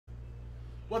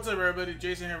What's up, everybody?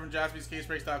 Jason here from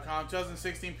JaspysCaseBreaks.com.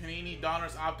 2016 Panini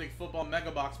Donruss Optic Football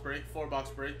Mega Box Break,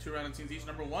 4-box break, 2 random teams each.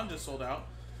 Number 1 just sold out.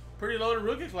 Pretty loaded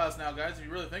rookie class now, guys, if you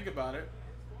really think about it.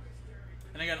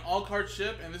 And again, all card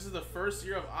ship, and this is the first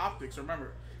year of Optics.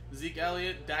 Remember, Zeke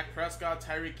Elliott, Dak Prescott,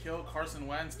 Tyreek Hill, Carson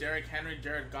Wentz, Derrick Henry,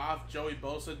 Jared Goff, Joey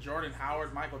Bosa, Jordan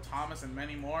Howard, Michael Thomas, and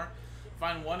many more.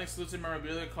 Find one exclusive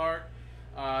memorabilia card.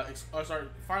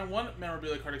 Find one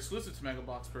memorabilia card exclusive to Mega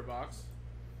Box per box.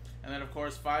 And then, of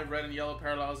course, 5 red and yellow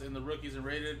parallels in the rookies and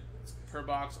rated per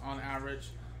box on average.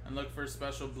 And look for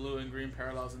special blue and green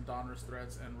parallels in Donruss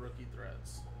threads and rookie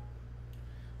threads.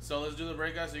 So let's do the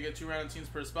break, guys. So you get 2 random teams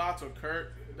per spot. So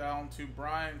Kurt down to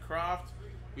Brian Croft.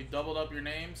 We doubled up your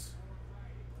names.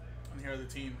 And here are the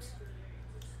teams.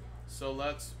 So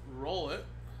let's roll it.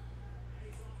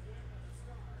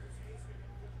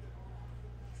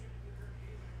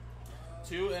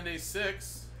 Two and a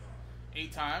 6.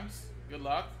 8 times. Good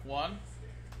luck. 1,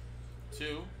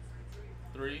 2,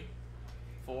 3,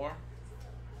 4,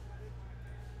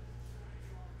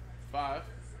 5,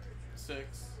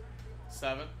 6,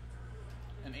 7,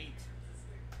 and 8.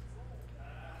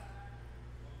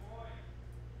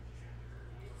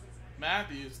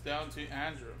 Matthews down to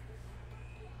Andrew.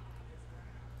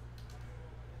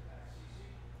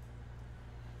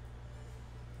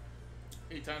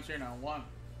 Eight times here now. 1,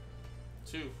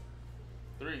 2,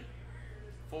 3,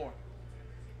 4,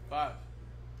 5,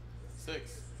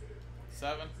 6,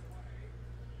 7,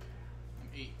 and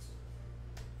 8.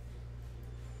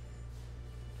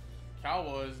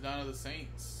 Cowboys down to the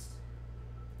Saints.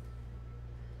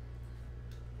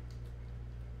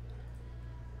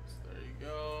 So there you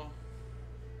go.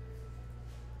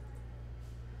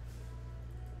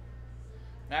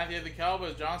 Matthew with the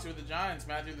Cowboys, John C with the Giants,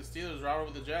 Matthew with the Steelers, Robert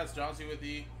with the Jets, John C with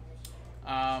the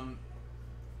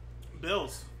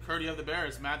Bills, Kurt, you have the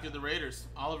Bears, Matthew with the Raiders,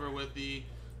 Oliver with the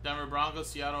Denver Broncos,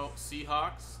 Seattle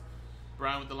Seahawks,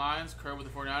 Brian with the Lions, Kurt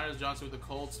with the 49ers, Johnson with the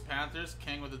Colts, Panthers,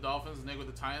 King with the Dolphins, Nick with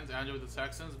the Titans, Andrew with the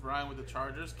Texans, Brian with the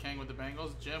Chargers, King with the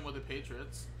Bengals, Jim with the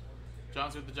Patriots,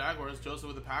 Johnson with the Jaguars, Joseph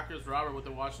with the Packers, Robert with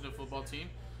the Washington football team,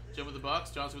 Jim with the Bucks,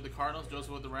 Johnson with the Cardinals,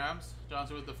 Joseph with the Rams,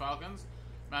 Johnson with the Falcons,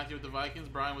 Matthew with the Vikings,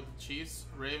 Brian with the Chiefs,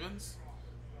 Ravens,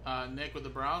 Nick with the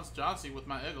Browns, Johnson with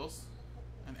my Eagles,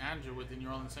 and Andrew with the New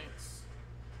Orleans Saints.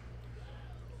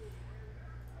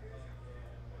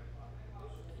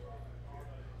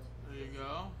 There you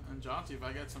go. And Johnson,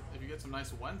 if you get some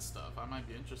nice Wentz stuff, I might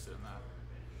be interested in that.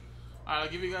 Alright, I'll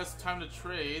give you guys time to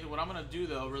trade. What I'm gonna do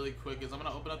though, really quick, is I'm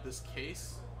gonna open up this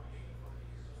case.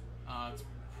 It's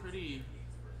pretty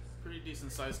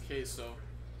decent sized case, so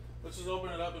let's just open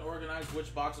it up and organize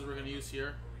which boxes we're gonna use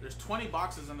here. There's 20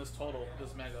 boxes in this total,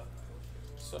 this mega.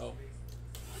 So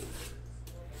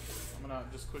I'm gonna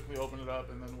just quickly open it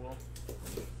up and then we'll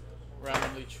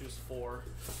randomly choose 4.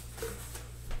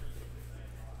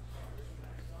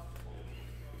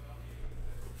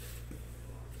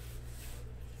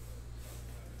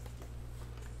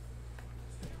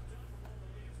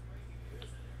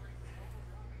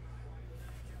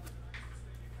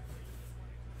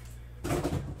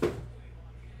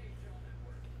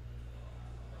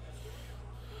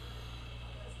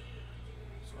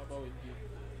 We do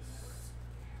this.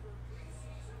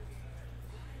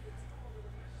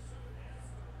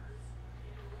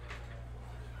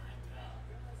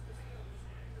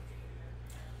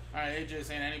 Alright, AJ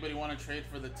saying, anybody want to trade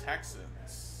for the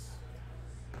Texans?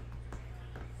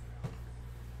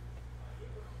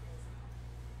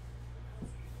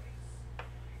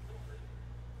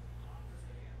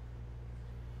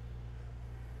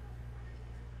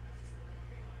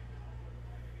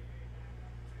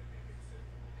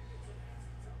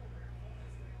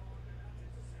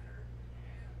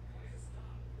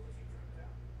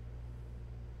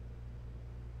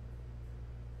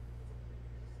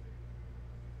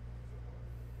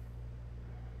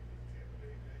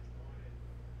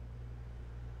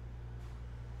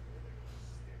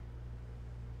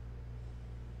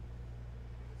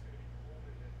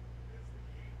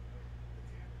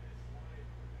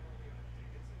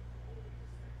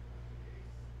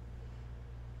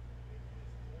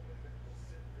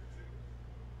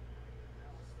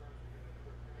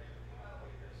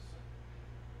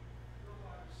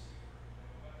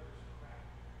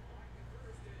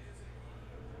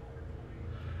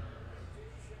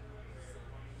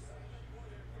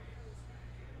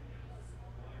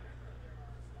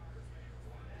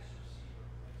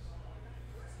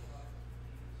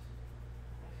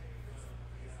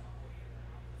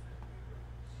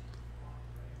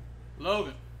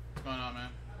 Logan, what's going on, man?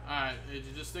 Alright, hey,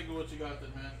 just stick with what you got then,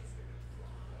 man.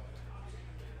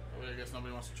 Oh, I guess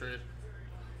nobody wants to trade.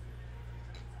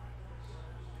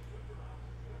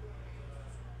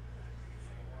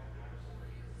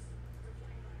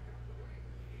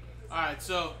 Alright,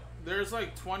 so there's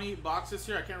like 20 boxes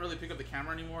here. I can't really pick up the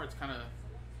camera anymore. It's kind of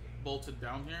bolted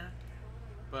down here.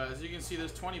 But as you can see,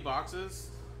 there's 20 boxes.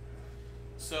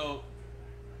 So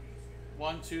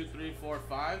 1, 2, 3, 4,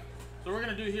 5. So what we're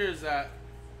going to do here is that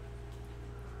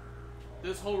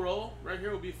this whole row right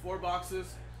here will be 4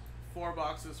 boxes, 4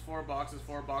 boxes, 4 boxes,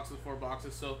 4 boxes, 4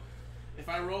 boxes. So if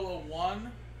I roll a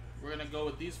 1, we're going to go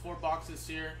with these 4 boxes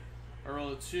here. I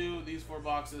roll a 2, these 4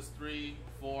 boxes, 3,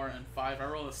 4, and 5. I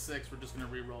roll a 6, we're just going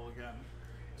to re-roll again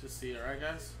to see. Alright,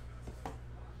 guys?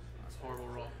 That's a horrible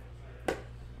roll.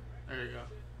 There you go.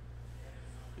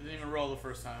 You didn't even roll the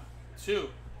first time. 2.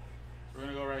 We're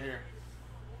going to go right here.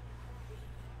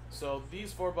 So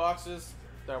these 4 boxes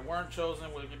that weren't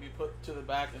chosen will be put to the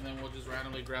back, and then we'll just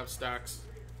randomly grab stacks.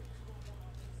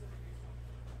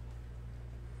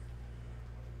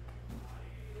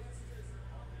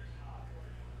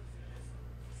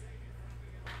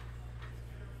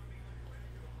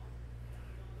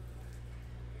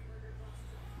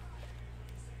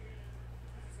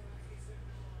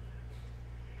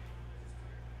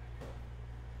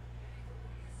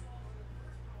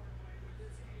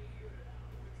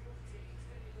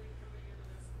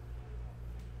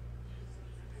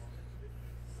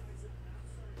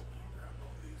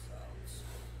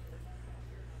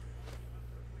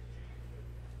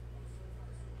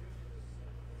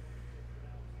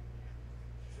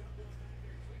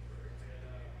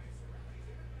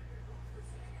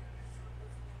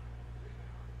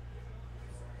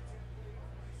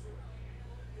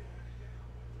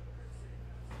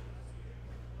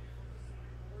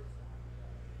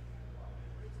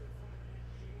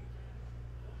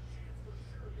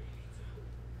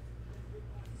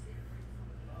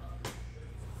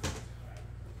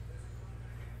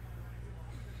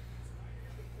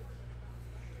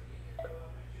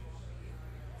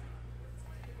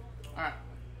 Alright.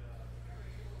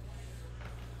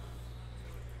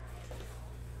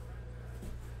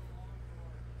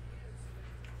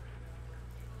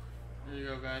 There you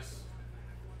go, guys.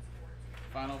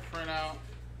 Final printout.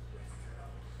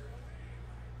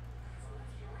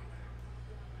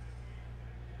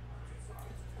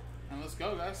 And let's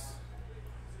go, guys.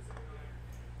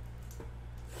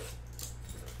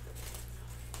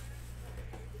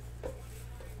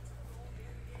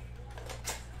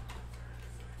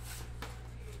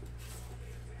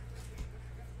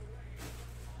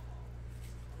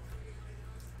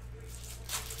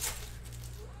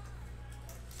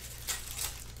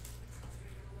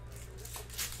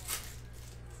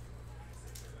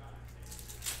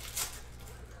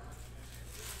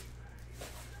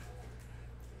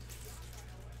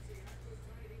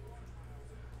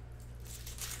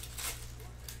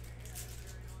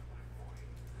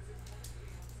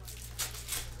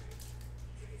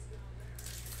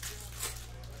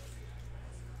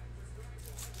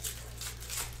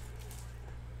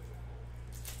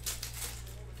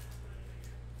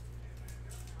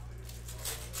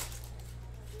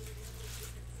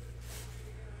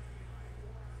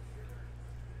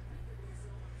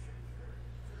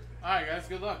 Alright, guys,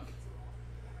 good luck.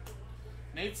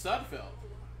 Nate Sudfeld.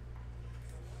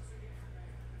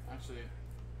 Actually,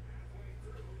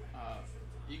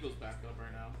 Eagles back up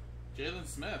right now. Jalen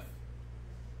Smith.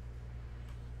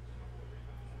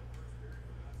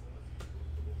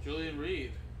 Julian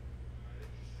Reed.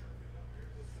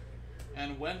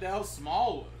 And Wendell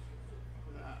Smallwood.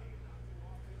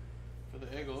 For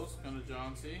the Eagles, going to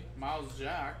Johnsy. Miles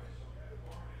Jack.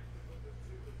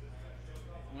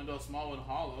 Wendell Smallwood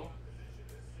hollow.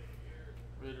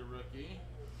 Raider rookie.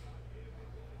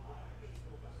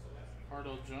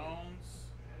 Cardell Jones.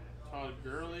 Todd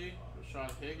Gurley.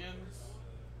 Rashad Higgins.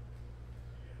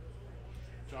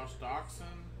 Josh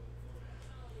Doxson.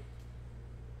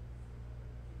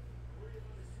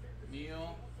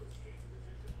 Neal.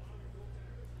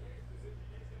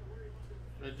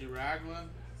 Reggie Ragland.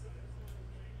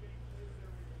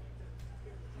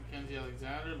 Mackenzie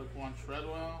Alexander. Laquan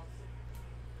Treadwell.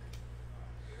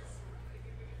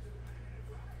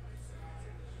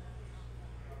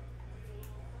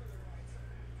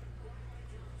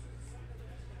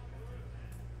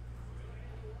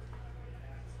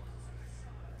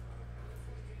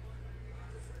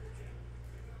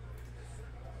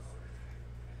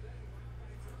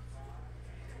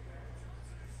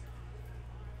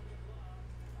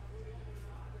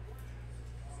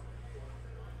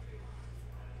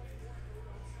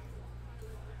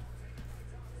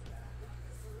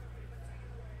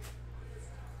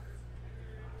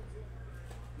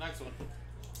 Next one.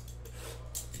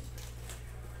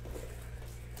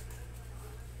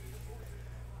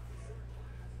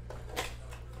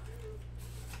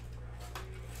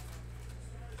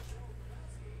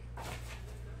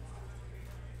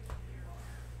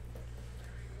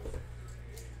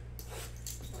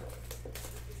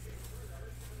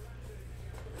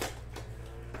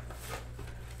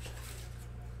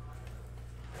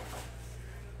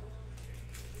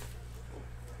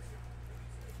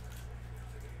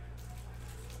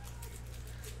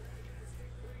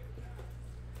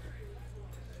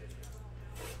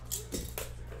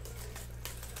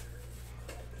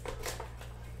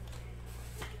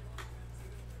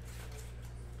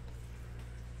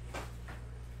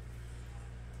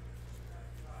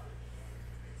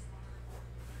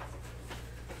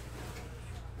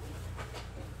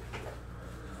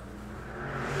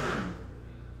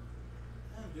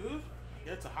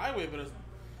 highway, but it's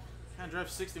can't drive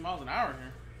 60 miles an hour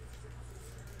here.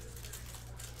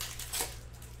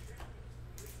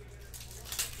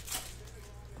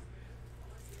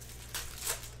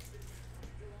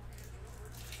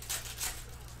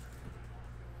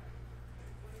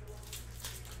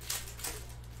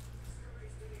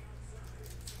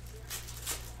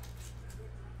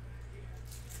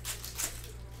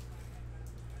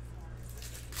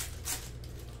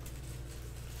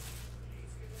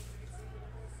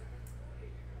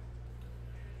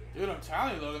 Dude, I'm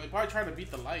telling you, Logan, they probably try to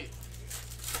beat the light.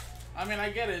 I mean,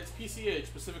 I get it, it's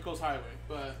PCH, Pacific Coast Highway,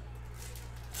 but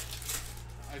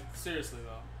seriously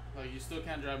though, like you still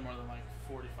can't drive more than like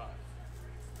 45.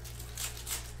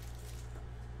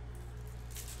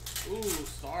 Ooh,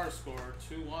 star score,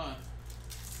 2-1.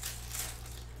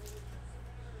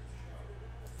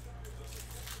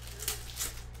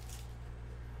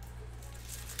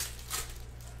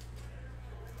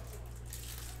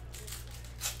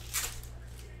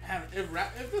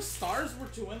 If the Stars were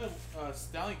to win the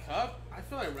Stanley Cup, I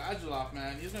feel like Radulov,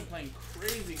 man, he's been playing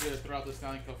crazy good throughout the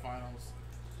Stanley Cup Finals.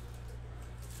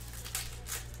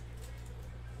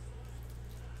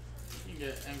 You can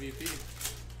get MVP.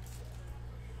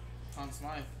 Conn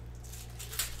Smythe.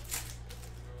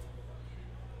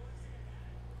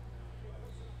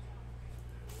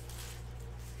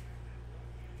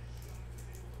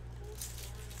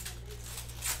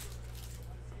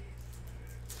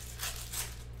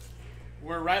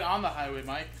 We're right on the highway,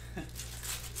 Mike.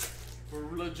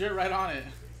 We're legit right on it.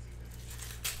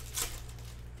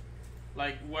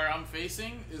 Like, where I'm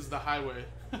facing is the highway.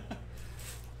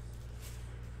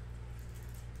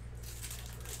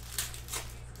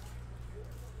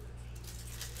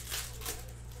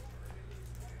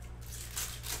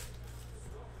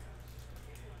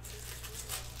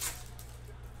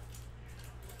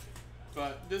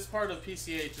 But this part of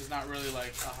PCH is not really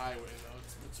like a highway,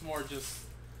 though. It's more just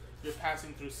you're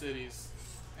passing through cities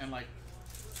and like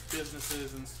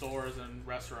businesses and stores and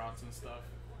restaurants and stuff.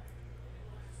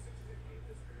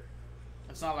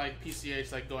 It's not like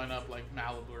PCH like going up like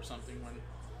Malibu or something when,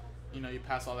 you know, you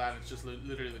pass all that and it's just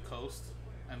literally the coast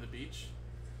and the beach.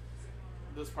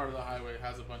 This part of the highway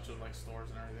has a bunch of like stores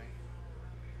and everything.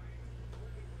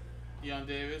 Deion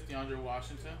Davis, DeAndre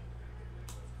Washington,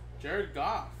 Jared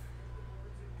Goff.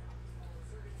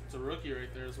 It's a rookie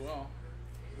right there as well.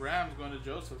 Rams going to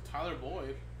Joseph. Tyler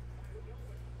Boyd.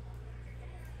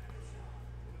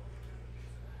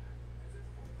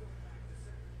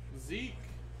 Zeke.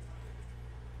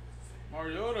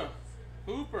 Mariota.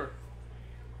 Hooper.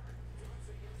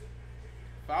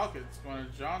 Falcons going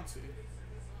to Johnsey.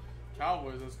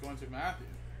 Cowboys, that's going to Matthew.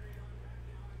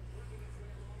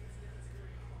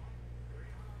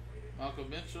 Malcolm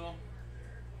Mitchell.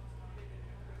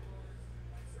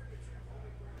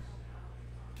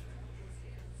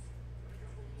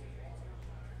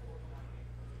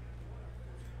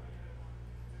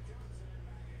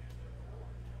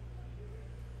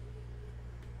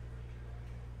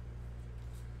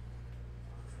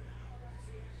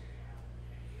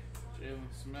 Jalen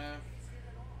Smith.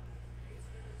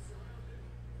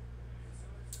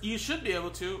 You should be able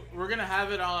to. We're going to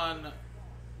have it on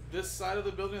this side of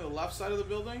the building, the left side of the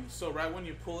building. So right when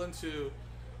you pull into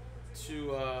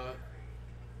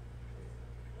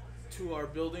our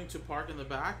building to park in the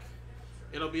back,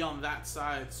 it'll be on that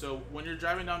side. So when you're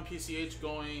driving down PCH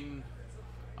going,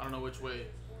 I don't know which way,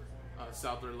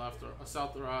 south or left, or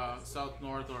south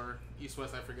north or east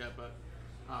west, I forget, but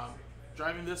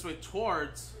driving this way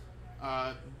towards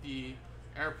the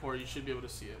airport, you should be able to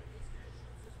see it.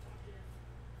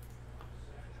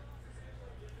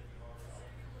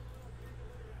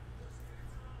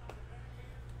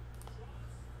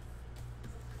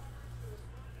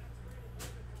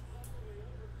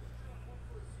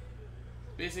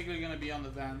 Basically going to be on the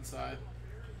van side.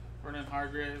 Vernon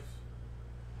Hargrave,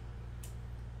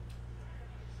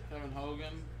 Kevin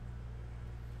Hogan,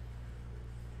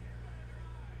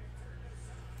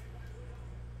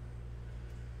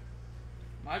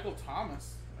 Michael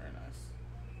Thomas, very nice.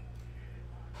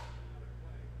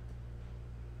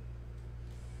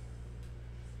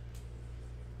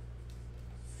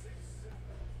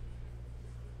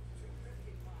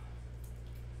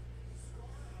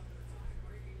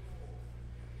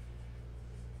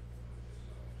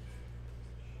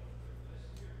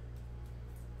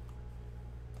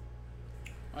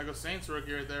 Michael Saints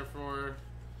rookie right there for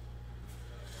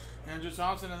Andrew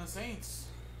Thompson and the Saints.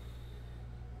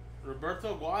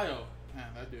 Roberto Guayo. Man,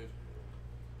 that dude.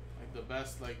 Like the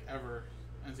best like ever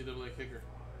NCAA kicker.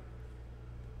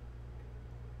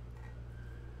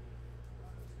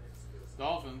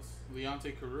 Dolphins,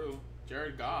 Leonte Carew,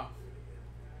 Jared Goff.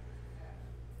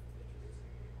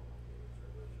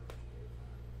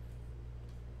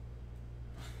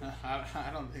 I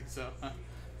don't think so.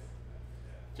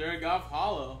 Jared Goff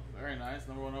hollow. Very nice.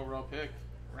 #1 overall pick.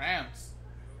 Rams.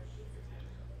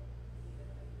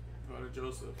 Go to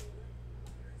Joseph.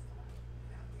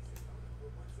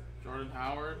 Jordan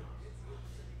Howard.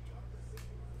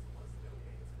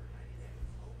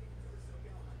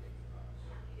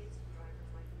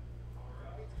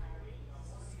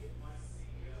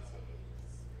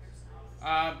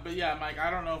 But yeah, Mike,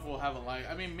 I don't know if we'll have a light.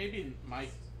 I mean, maybe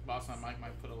Mike, Boston Mike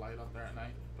might put a light up there at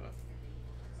night, but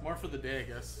more for the day, I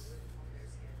guess.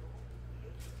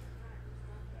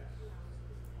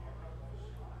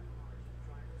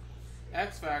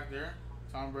 X Factor,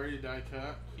 Tom Brady die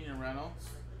cut, Keenan Reynolds,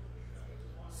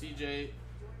 CJ.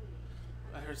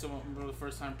 I heard someone for the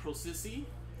first time, Pro Sissy,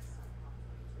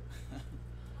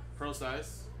 Pro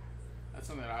Size. That's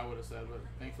something that I would have said, but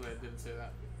thankfully I didn't say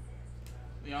that.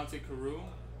 Leonte Carew,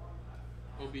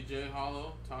 OBJ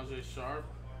hollow, Tajay Sharp.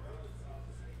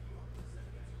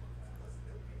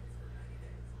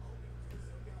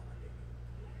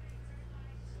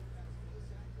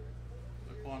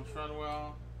 Laquan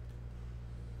Treadwell.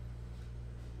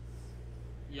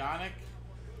 Yannick.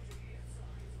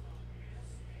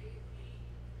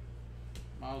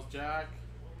 Miles Jack.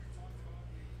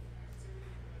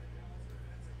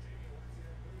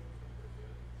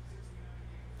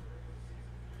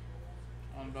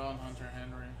 Bell and Hunter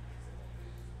Henry.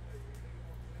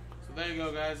 So there you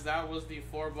go, guys. That was the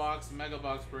 4-box mega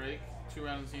box break. 2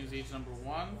 random teams each,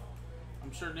 #1.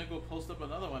 I'm sure Nick will post up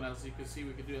another one. As you can see,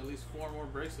 we could do at least 4 more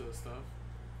breaks of this stuff.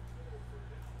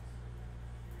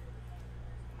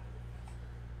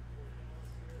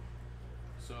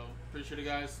 So appreciate it,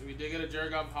 guys. We did get a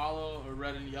Jared Goff hollow, a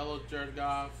red and yellow Jared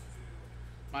Goff.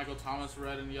 Michael Thomas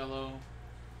red and yellow.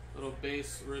 Little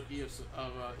base rookie of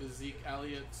Zeke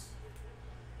Elliott.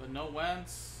 But no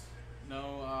Wentz,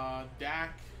 no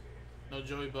Dak, no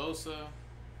Joey Bosa.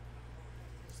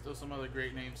 Still some other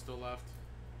great names still left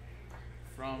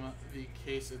from the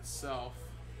case itself.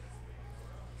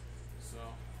 So,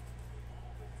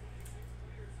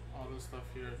 all this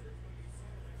stuff here.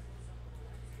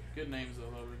 Good names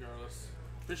though, regardless.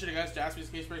 Appreciate it, guys.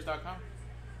 JaspysCaseBreaks.com.